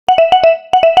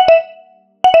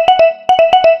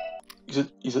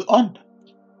Is it on?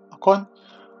 On?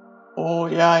 Oh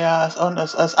yeah, it's on.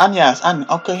 It's on, yeah, it's on.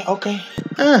 Okay.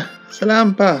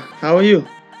 Salam pa. How are you?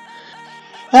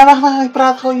 Ja, wacht, ik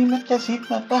praat gewoon hier met Yazid,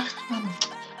 man. Wacht, man.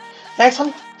 Ja,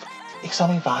 ik zal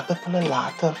mijn waterpullen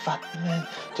later vatten, man.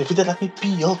 Je weet dat laat me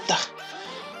pee heel dag.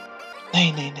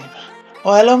 Nee, man.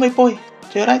 Oh, hello, my boy.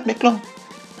 You right, my klong?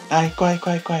 Ai, kwai.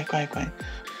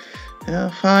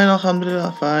 Yeah, fine,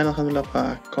 alhamdulillah,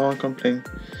 pa. Can't complain.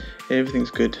 Everything's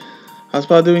good. How's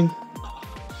pa doing?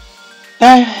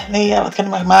 Nee, ja, wat kan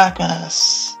ik maar maken?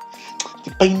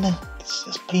 Die pijnen. Het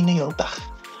is pijnen heel dag.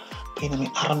 Pijnen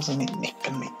mijn arms en mijn nek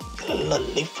en mijn hele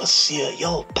lijf was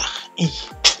heel dag.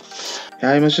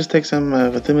 Yeah, you must just take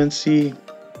some vitamin C.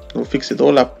 We'll fix it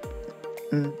all up.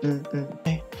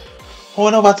 Oh,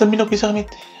 nou, wat ben je nog bezig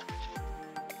met?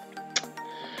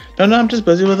 No, I'm just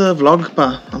busy with a vlog,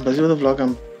 pa. I'm busy with a vlog.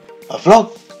 A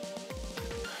vlog?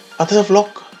 Wat is een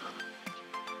vlog?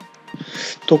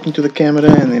 Talking to the camera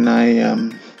and then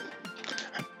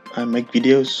I make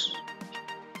videos.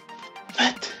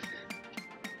 Wat?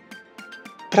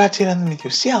 Praat je dan met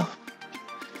jezelf?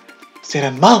 Is er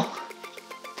een mal?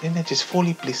 Nee, just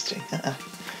fully pleased.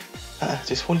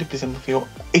 Just fully pleased. I'm voor jou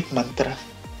uitmantra.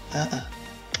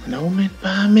 No,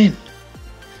 man.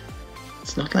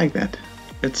 It's not like that.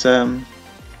 It's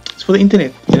for the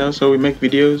internet, you know. So we make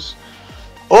videos.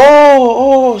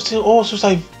 So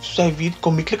zij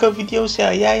komiekelijke video's, ja,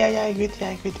 ik weet,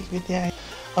 ja.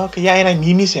 Oké, ja, en hij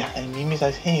memes, hij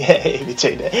weet je,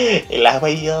 ik lag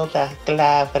mij heel dag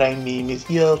klaar voor hij memes,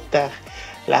 heel dag.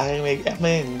 Lag ik echt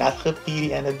mijn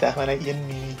natgepiri aan de dag van hij een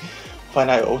meme. Van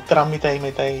hij ultra met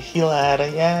hij heel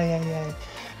haren, ja.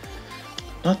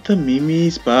 Not the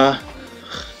memes, pa.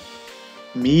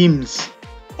 Memes.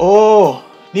 Oh,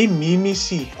 niet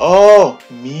memes,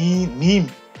 meme.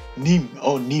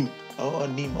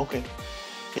 Neem, okay.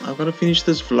 I've got to finish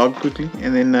this vlog quickly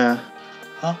and then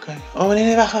Okay. Oh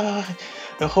nee, wacht.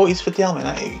 Ik wil gewoon iets vertellen,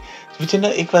 man. Weet je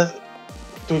nou,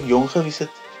 toen ik jong geweest het,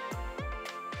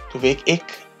 toen werk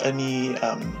ik in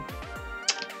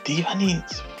die van die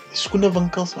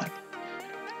schoenenwinkels, man.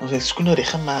 Ons heeft schoenen recht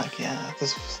gemaakt, ja. Het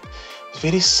is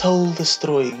very soul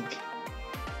destroying.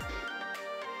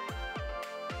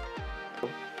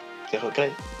 Zeg ook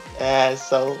klein.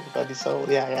 Soul, van die soul,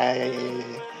 ja.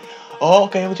 Oh,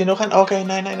 oké, moet je nog gaan? Oké,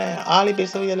 nee. Ali,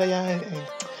 best wel, ja.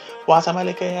 Wassam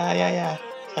alaikum, ja.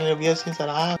 Gaan we weer zien,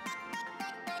 salam.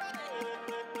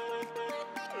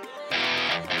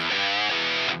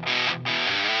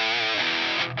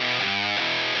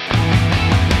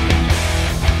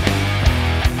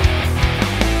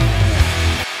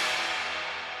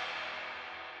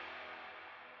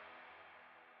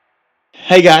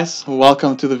 Hey guys,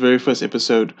 welcome to the very first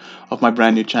episode of my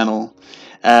brand new channel.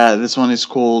 This one is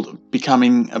called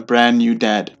Becoming a Brand New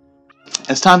Dad.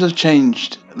 As times have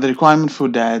changed, the requirement for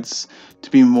dads to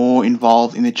be more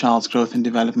involved in their child's growth and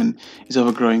development is of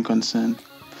a growing concern.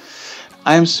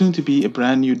 I am soon to be a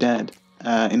brand new dad.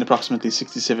 In approximately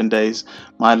 67 days,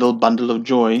 my little bundle of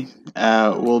joy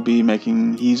will be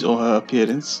making his or her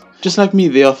appearance. Just like me,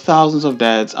 there are thousands of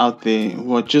dads out there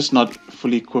who are just not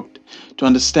fully equipped to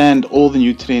understand all the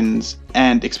new trends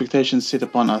and expectations set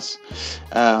upon us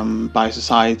by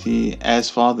society as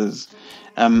fathers,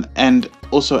 and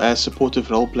also as supportive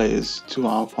role players to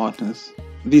our partners.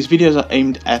 These videos are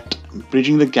aimed at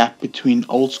bridging the gap between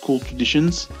old school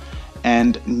traditions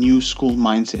and new school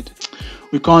mindset.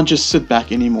 We can't just sit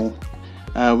back anymore.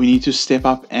 We need to step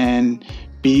up and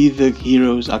be the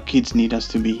heroes our kids need us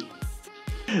to be.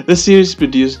 This series is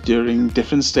produced during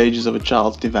different stages of a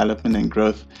child's development and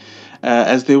growth,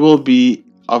 as there will be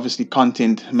obviously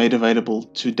content made available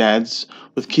to dads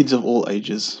with kids of all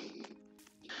ages.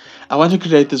 I want to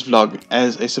create this vlog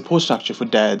as a support structure for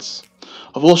dads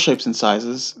of all shapes and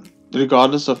sizes,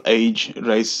 regardless of age,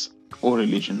 race, or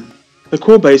religion. The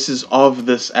core basis of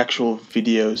this actual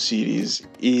video series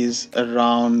is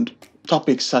around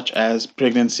topics such as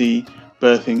pregnancy,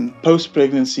 birthing,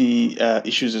 post-pregnancy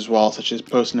issues as well, such as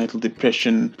postnatal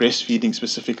depression, breastfeeding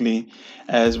specifically,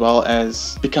 as well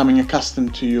as becoming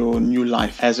accustomed to your new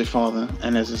life as a father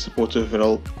and as a supportive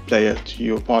role player to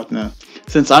your partner.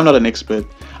 Since I'm not an expert,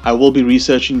 I will be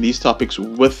researching these topics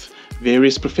with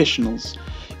various professionals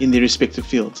in their respective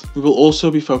fields. We will also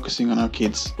be focusing on our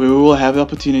kids, where we will have the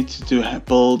opportunity to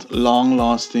build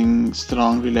long-lasting,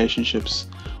 strong relationships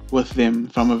with them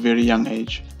from a very young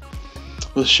age.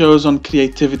 With shows on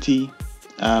creativity,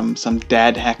 some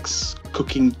dad hacks,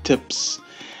 cooking tips,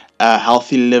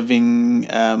 healthy living,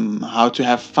 how to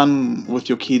have fun with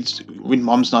your kids when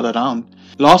mom's not around.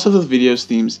 Last of the video's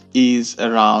themes is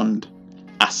around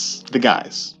us, the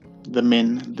guys. the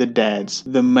men, the dads,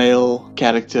 the male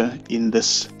character in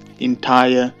this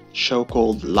entire show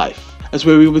called life. That's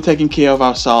where we'll be taking care of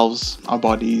ourselves, our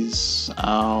bodies,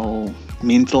 our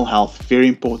mental health. Very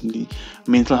importantly,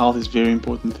 mental health is a very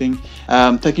important thing.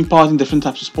 Taking part in different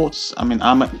types of sports. I mean,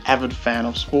 I'm an avid fan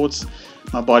of sports.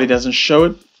 My body doesn't show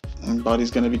it. My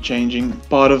body's going to be changing.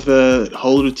 Part of the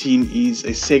whole routine is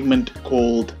a segment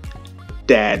called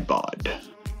Dad Bod.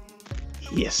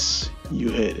 Yes,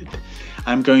 you heard it.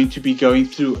 I'm going to be going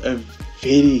through a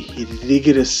very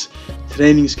rigorous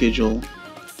training schedule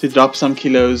to drop some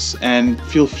kilos, and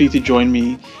feel free to join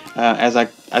me as I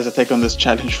take on this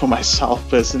challenge for myself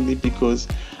personally, because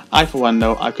I for one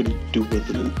know I could do with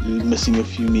missing a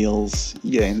few meals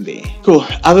here and there. Cool.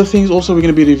 Other things also, we're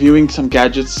going to be reviewing some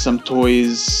gadgets, some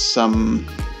toys, some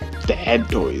dad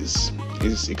toys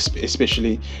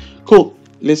especially. Cool.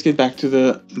 Let's get back to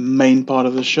the main part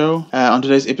of the show. On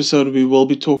today's episode, we will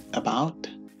be talking about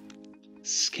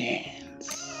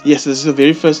scans. Yes, this is the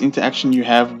very first interaction you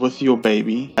have with your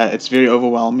baby. It's very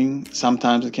overwhelming.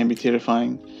 Sometimes it can be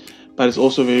terrifying, but it's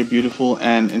also very beautiful,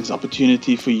 and it's an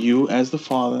opportunity for you as the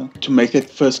father to make that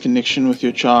first connection with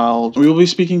your child. We will be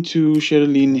speaking to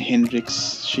Sherilyn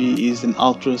Hendricks. She is an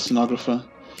ultrasonographer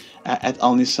at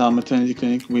Allerlei Maternity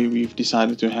Clinic, where we've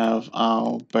decided to have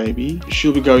our baby.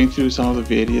 She'll be going through some of the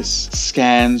various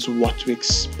scans, what to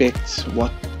expect,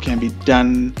 what can be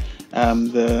done,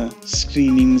 the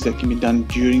screenings that can be done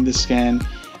during the scan,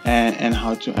 and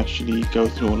how to actually go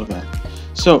through all of that.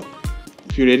 So,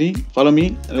 if you're ready, follow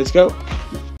me, let's go.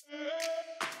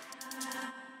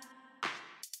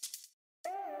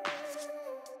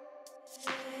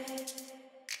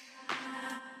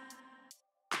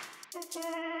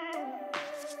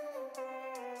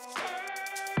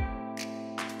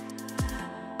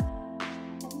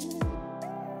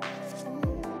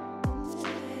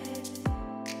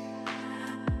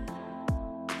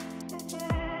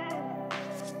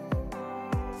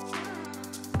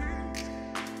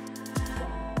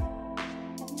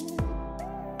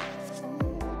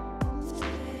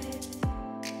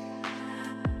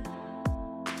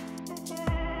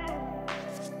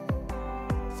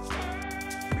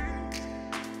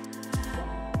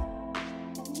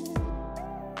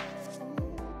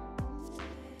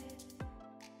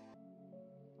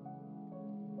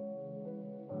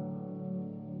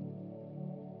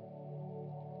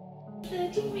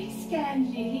 The 13-week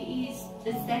scan really is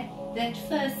that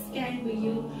first scan where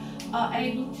you are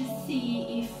able to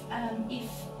see if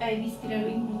baby's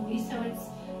growing normally. So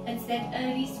it's that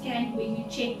early scan where you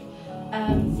check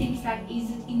things like,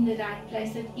 is it in the right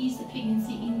place, is the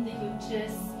pregnancy in the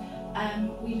uterus.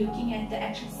 We're looking at the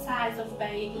actual size of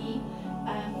baby.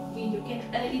 We look at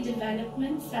early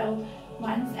development, so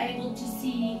one's able to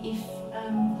see if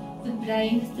the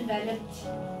brain is developed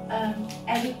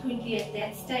adequately at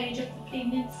that stage of the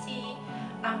pregnancy.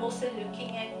 I'm also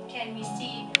looking at, can we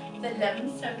see the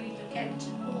limbs? So we look at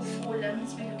all 4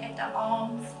 limbs, we look at the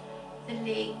arms, the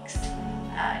legs,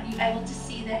 you're able to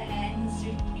see the hands,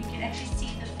 you can actually see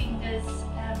the fingers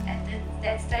at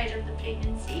that stage of the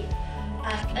pregnancy.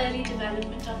 Early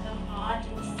development of the heart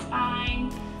and the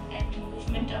spine and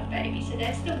movement of baby. So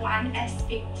that's the one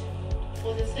aspect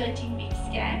for the 13-week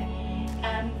scan.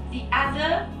 The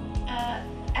other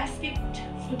aspect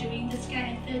for doing the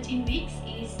scan at 13 weeks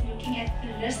is looking at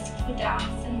the risk for Down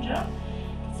syndrome.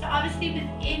 So obviously with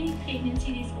any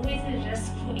pregnancy there's always a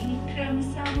risk for any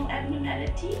chromosomal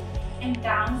abnormality, and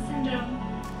Down syndrome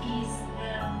is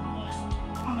the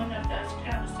most common of those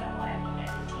chromosomal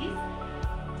abnormalities.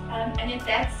 And in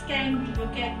that scan we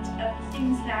look at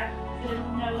things like the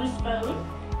nose bone.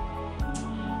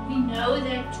 We know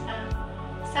that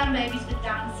some babies with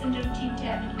Down syndrome tend to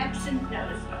have an absent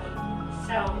nose bone.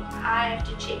 So I have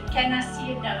to check, can I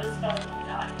see a nose bone or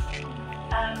not?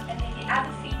 And then the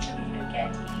other feature we look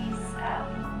at is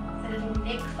the little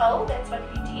neck fold. That's what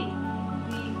we did.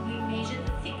 We measured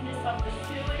the thickness of the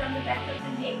fluid on the back of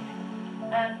the neck.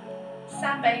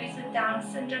 Some babies with Down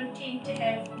syndrome tend to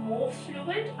have more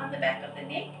fluid on the back of the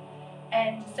neck.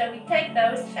 And so we take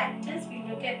those factors, we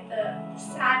look at the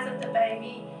size of the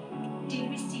baby, did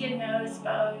we see a nose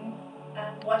bone,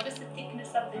 what was the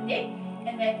thickness of the neck,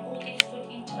 and that all gets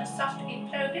put into a software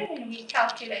program, and we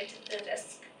calculated the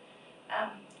risk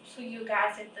for you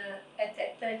guys at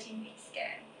that 13-week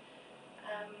scan.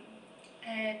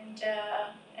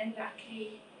 And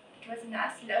luckily it was a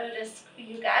nice low risk for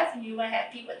you guys, and you were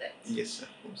happy with it. Yes, of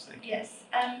course, thank you. Yes.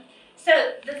 So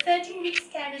the 13-week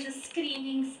scan is a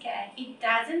screening scan. It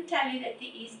doesn't tell you that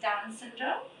there is Down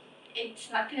syndrome.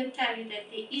 It's not going to tell you that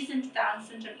there isn't Down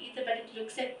syndrome either, but it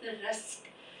looks at the risk.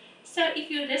 So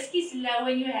if your risk is low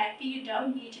and you're happy, you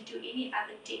don't need to do any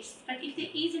other tests. But if there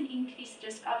is an increased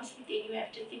risk, obviously then you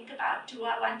have to think about, do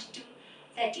I want to do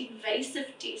that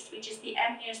invasive test, which is the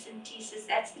amniocentesis?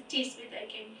 That's the test where they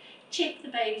can check the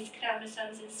baby's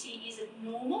chromosomes and see, is it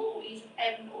normal or is it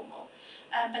abnormal?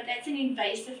 But that's an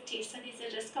invasive test, so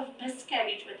there's a risk of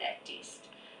miscarriage with that test.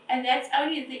 And that's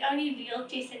the only real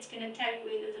test that's going to tell you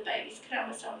whether the baby's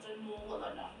chromosomes are normal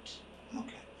or not.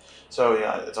 Okay. So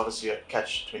yeah, it's obviously a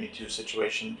catch-22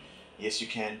 situation. Yes, you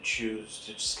can choose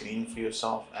to screen for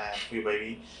yourself and for your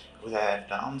baby with have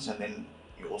Downs, and then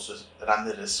you also run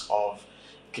the risk of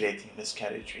creating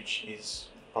miscarriage, which is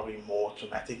probably more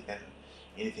traumatic than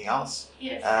anything else.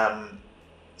 Yes.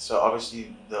 So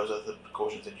obviously those are the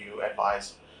precautions that you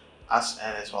advise us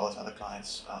and as well as other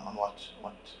clients on what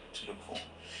to look for.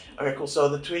 Okay, cool. So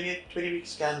the 20-week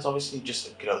scan is obviously just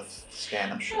a growth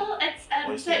scan, I'm sure. Well,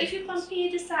 it's so if you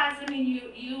compare the size, I mean,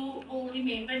 you will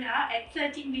remember now at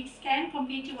 13-week scan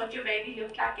compared to what your baby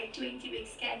looked like at 20-week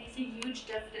scan is a huge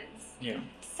difference. Yeah.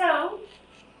 So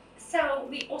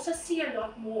we also see a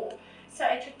lot more. So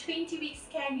at a 20-week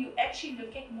scan, you actually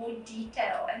look at more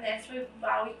detail, and that's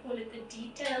why we call it the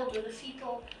detailed or the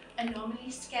fetal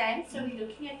anomaly scan. So we're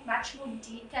looking at much more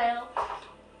detail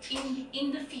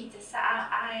in the fetus. So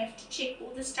I have to check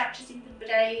all the structures in the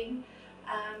brain.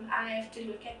 I have to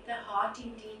look at the heart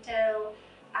in detail.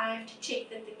 I have to check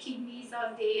that the kidneys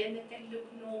are there and that they look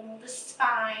normal. The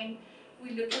spine.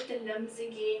 We look at the limbs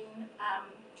again.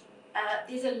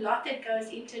 There's a lot that goes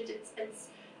into it.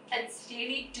 It's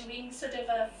really doing sort of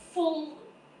a full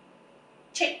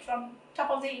check from top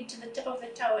of the head to the tip of the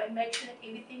toe and make sure that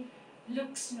everything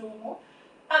looks normal.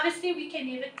 Obviously, we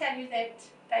can never tell you that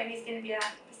baby is going to be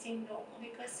 100% normal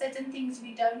because certain things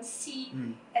we don't see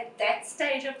at that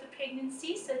stage of the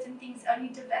pregnancy. Certain things only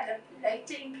develop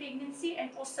later in pregnancy, and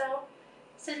also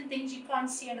certain things you can't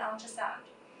see on ultrasound.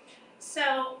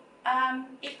 So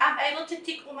if I'm able to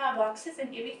tick all my boxes and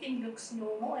everything looks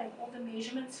normal and all the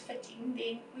measurements fit in,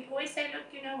 then we always say, look,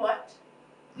 you know what,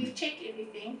 we've checked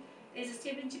everything. There's a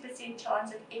 70%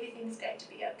 chance that everything's going to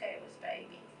be okay with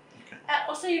baby. Okay.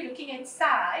 Also, you're looking at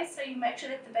size, so you make sure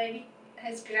that the baby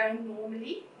has grown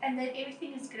normally and that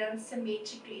everything has grown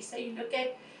symmetrically. So you look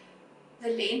at the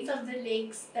length of the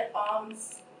legs, the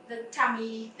arms, the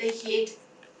tummy, the head.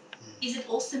 Is it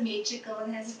all symmetrical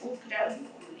and has it all grown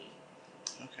normally?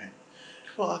 Okay.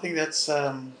 Well, I think that's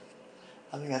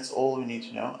all we need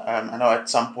to know. I know at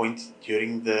some point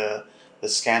during the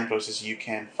scan process you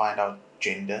can find out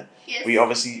gender. Yes.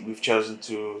 We've chosen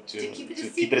to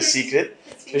keep it a secret.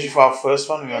 Especially Yes. for our first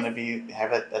one, we want to have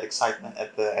that excitement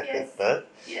at the birth.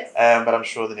 Yes. But I'm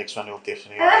sure the next one we'll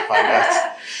definitely want to find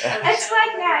out. It's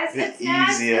quite nice. It's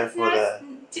nice. easier It's for nice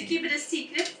to keep it a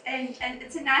secret, and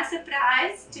it's a nice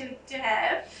surprise to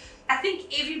have. I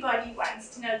think everybody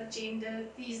wants to know the gender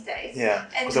these days. Yeah,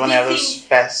 And because they want to have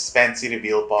those fancy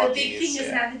reveal parties. The big thing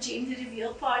is now the gender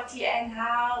reveal party, and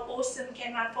how awesome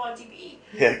can my party be?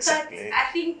 Yeah, exactly. But I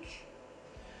think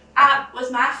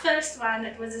was my first one.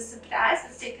 It was a surprise.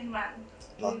 The second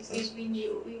one, we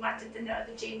knew we wanted to know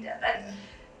the gender, but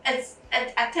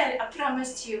I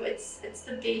promise you, it's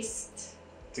the best.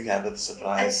 To have a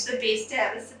surprise. It's the best to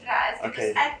have a surprise. Okay.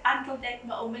 Because until that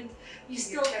moment, you're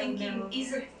still thinking,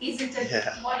 isn't it?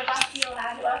 Yeah. What do I feel?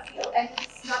 How do I feel? And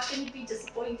it's not going to be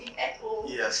disappointing at all.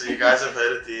 Yeah, so you guys have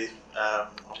heard it there.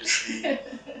 Obviously,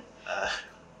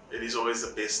 it is always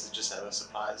the best to just have a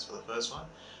surprise for the first one.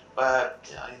 But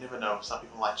yeah, you never know. Some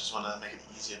people might just want to make it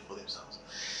easier for themselves.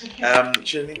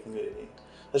 Shirley,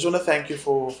 I just want to thank you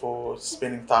for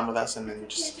spending time with us and then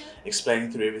just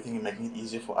explaining through everything and making it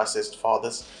easier for us as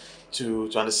fathers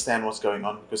to understand what's going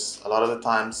on, because a lot of the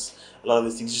times, a lot of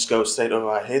these things just go straight over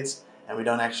our heads and we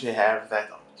don't actually have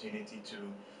that opportunity to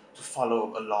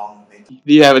follow along. There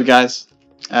you have it, guys.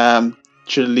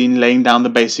 Shirley laying down the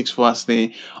basics for us there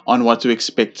on what to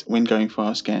expect when going for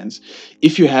our scans.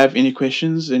 If you have any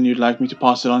questions and you'd like me to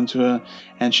pass it on to her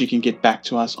and she can get back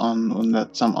to us on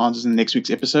some answers in next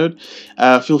week's episode,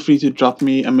 feel free to drop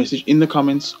me a message in the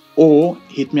comments or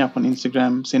hit me up on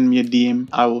Instagram, send me a DM.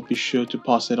 I will be sure to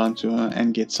pass it on to her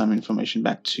and get some information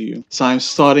back to you. So I'm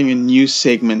starting a new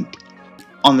segment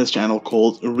on this channel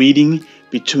called Reading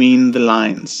Between the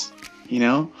Lines. You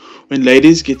know, when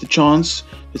ladies get the chance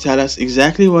to tell us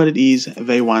exactly what it is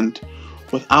they want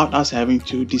without us having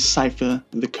to decipher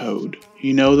the code.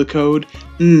 You know the code?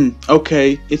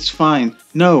 Okay, it's fine.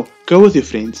 No, go with your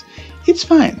friends. It's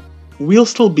fine. We'll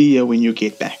still be here when you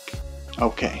get back.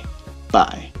 Okay,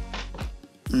 bye.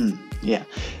 Yeah,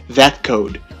 that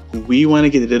code. We want to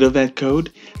get rid of that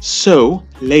code. So,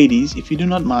 ladies, if you do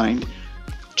not mind,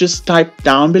 just type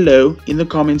down below in the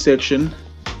comment section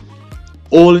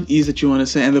all it is that you want to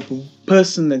say, and the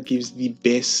person that gives the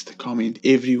best comment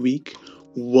every week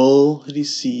will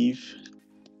receive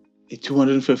a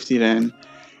 250 Rand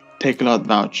Takealot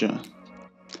voucher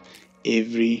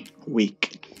every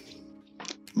week.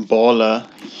 Baller.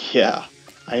 Yeah,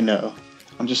 I know.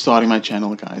 I'm just starting my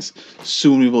channel, guys.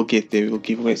 Soon we will get there. We will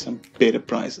give away some better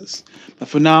prizes. But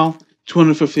for now,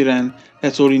 250 Rand,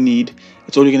 that's all you need.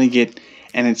 That's all you're going to get.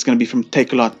 And it's going to be from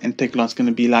Takealot. And Takealot's going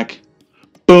to be like,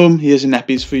 boom, here's your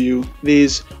nappies for you.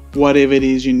 There's whatever it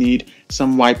is you need.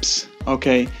 Some wipes,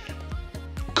 okay?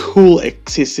 Cool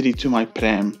accessory to my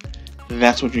pram.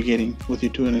 That's what you're getting with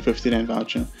your 250 Rand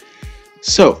voucher.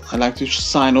 So, I'd like to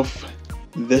sign off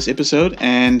this episode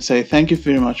and say thank you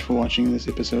very much for watching this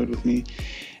episode with me.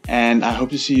 And I hope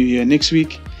to see you here next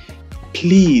week.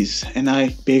 Please, and I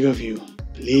beg of you,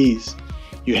 please,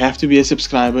 you have to be a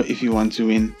subscriber if you want to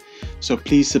win. So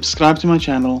please subscribe to my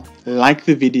channel, like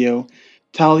the video,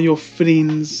 tell your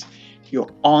friends, your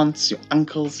aunts, your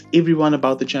uncles, everyone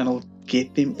about the channel.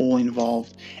 Get them all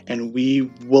involved, and we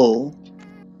will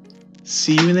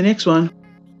see you in the next one.